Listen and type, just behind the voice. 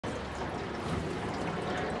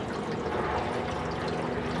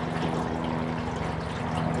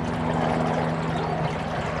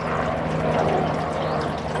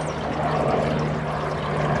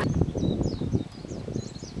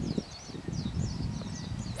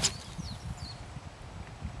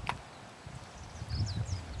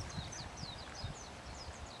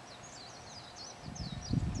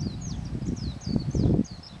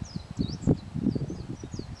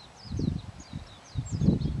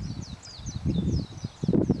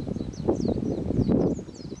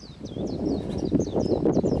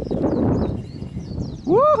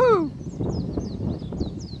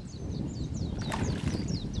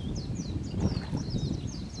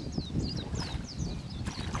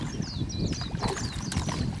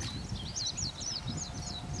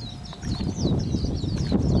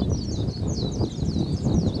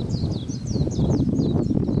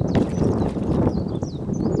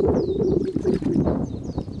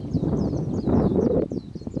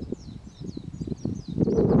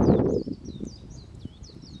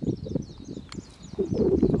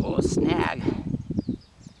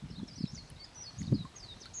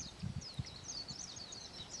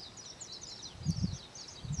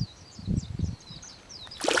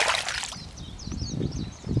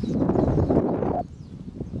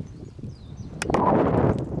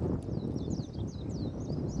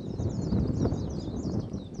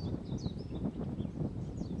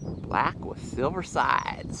Black with silver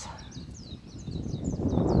sides.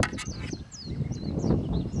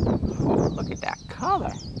 Oh, look at that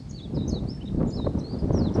color.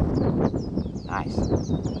 Nice.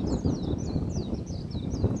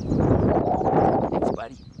 Thanks,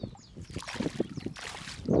 buddy.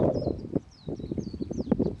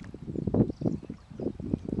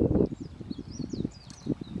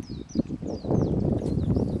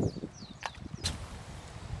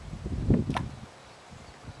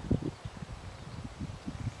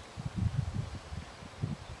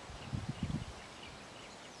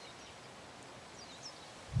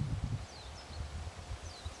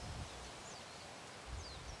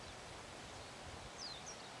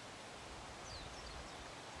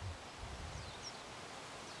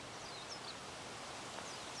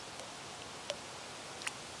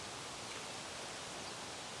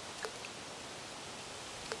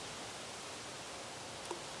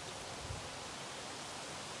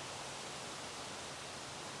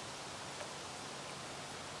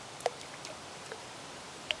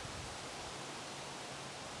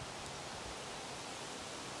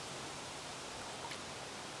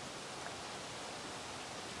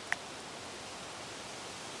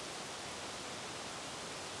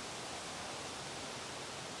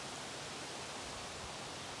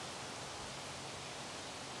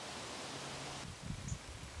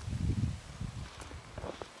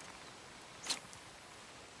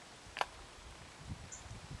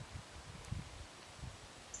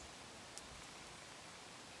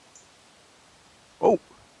 Oh,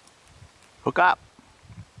 hook up.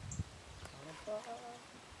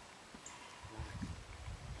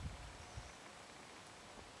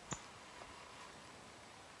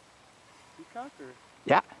 Peacock or?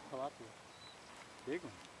 Yeah. Tilapia. Big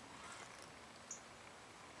one.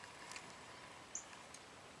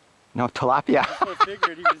 No, tilapia. That's what I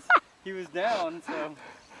figured. He was down, so.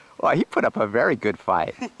 Well, he put up a very good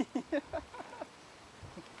fight.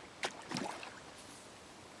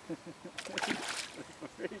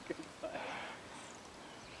 Very good fight.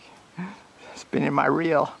 Spinning my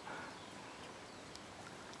reel.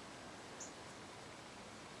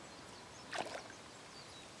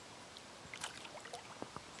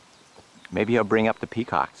 Maybe he'll bring up the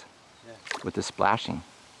peacocks with the splashing.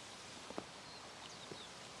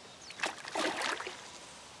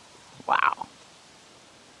 Wow.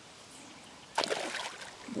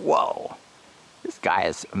 Whoa. This guy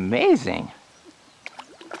is amazing.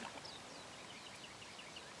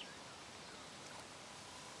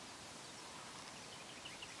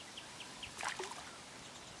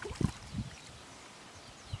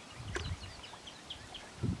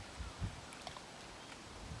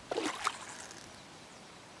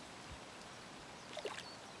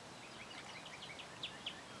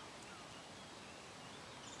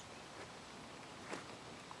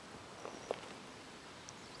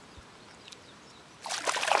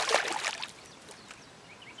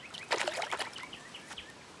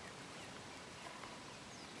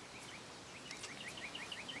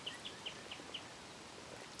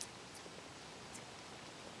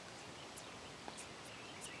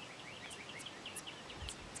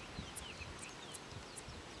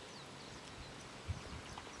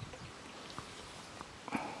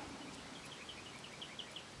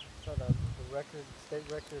 So the state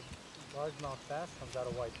record largemouth bass comes out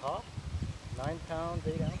of white top. 9 pounds,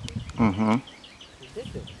 8 ounces. Mm-hmm.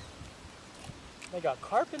 Ridiculous. They got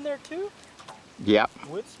carp in there too? Yep.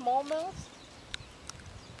 With smallmouths?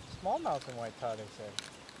 Smallmouth in white top, they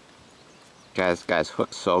said. Guys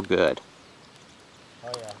hook so good.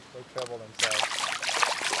 Oh yeah, they treble themselves.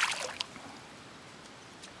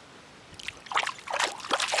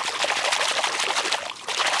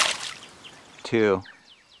 Two.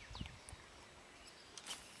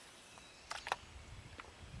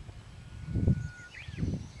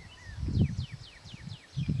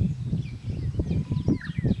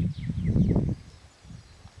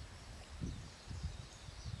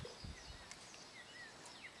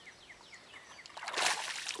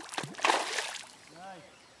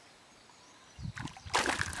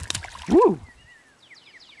 Woo!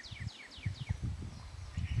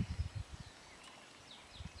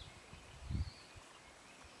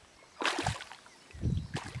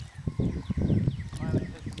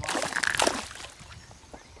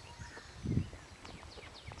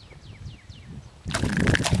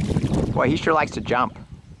 Boy, he sure likes to jump.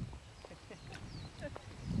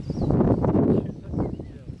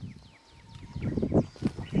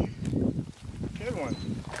 Good one.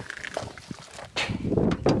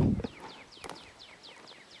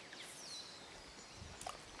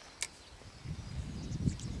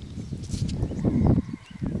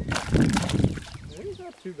 He's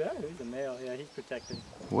not too bad. He's a male. Yeah, he's protected.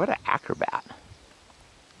 What an acrobat.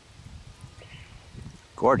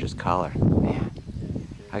 Gorgeous color. Man,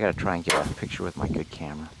 I gotta try and get a picture with my good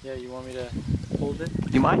camera. Yeah, you want me to hold it?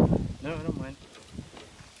 Do you mind? No, I don't mind.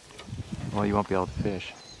 Well, you won't be able to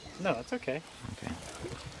fish. No, it's okay. Okay.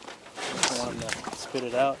 I don't want him to spit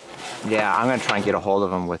it out. Yeah, I'm gonna try and get a hold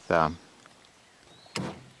of him with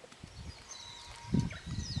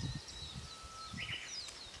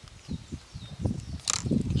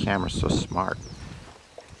camera's so smart.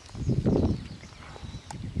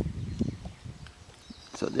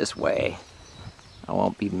 So this way, I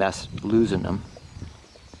won't be losing them.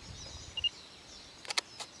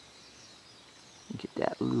 Get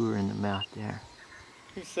that lure in the mouth there.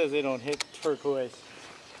 He says they don't hit turquoise.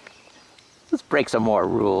 Let's break some more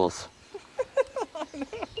rules.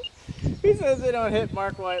 He says they don't hit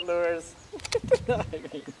mark white lures. I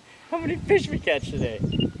mean, how many fish we catch today?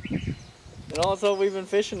 And also we've been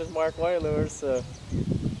fishing as mark white lures, so.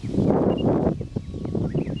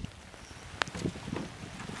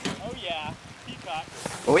 Oh yeah, peacock.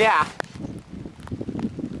 Oh yeah.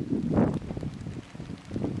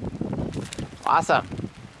 Awesome.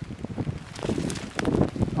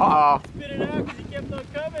 Uh-oh. Spit it out because he kept on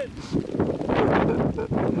coming.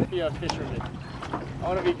 Be a fisherman. I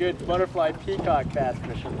want to be good butterfly peacock bass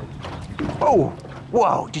fisherman. Oh,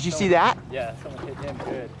 whoa, did you see that? Yeah, someone hit him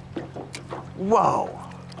good. Whoa.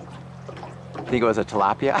 Think it was a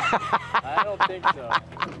tilapia? I don't think so.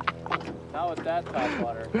 Not with that top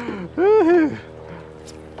water.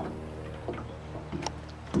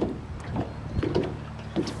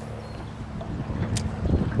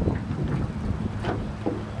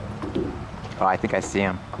 Oh, I think I see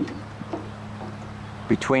him.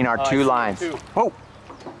 Between our I two see lines. him too. Oh,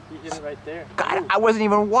 He hit it right there. God, I wasn't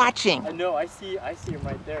even watching. I know, I see him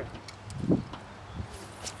right there.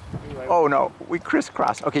 Anyway, Oh no, we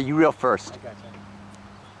crisscrossed. Okay, you reel first. I got you.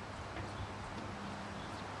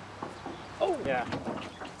 Oh yeah.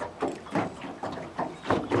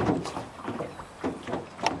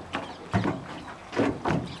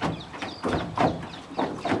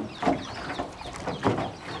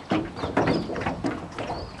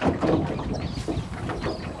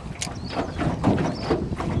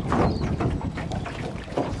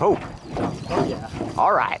 Oh, Oh yeah.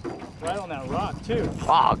 all right. Right on that rock too.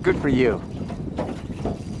 Oh, good for you.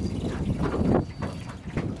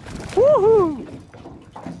 Woohoo!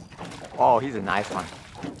 Oh, he's a nice one.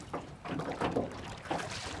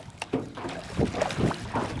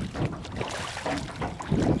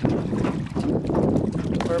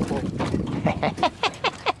 Purple.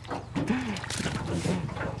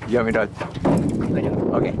 You want me to?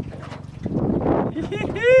 Okay.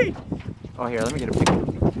 Oh, here, let me get a picture.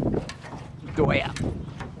 Go way up.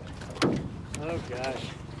 Oh gosh.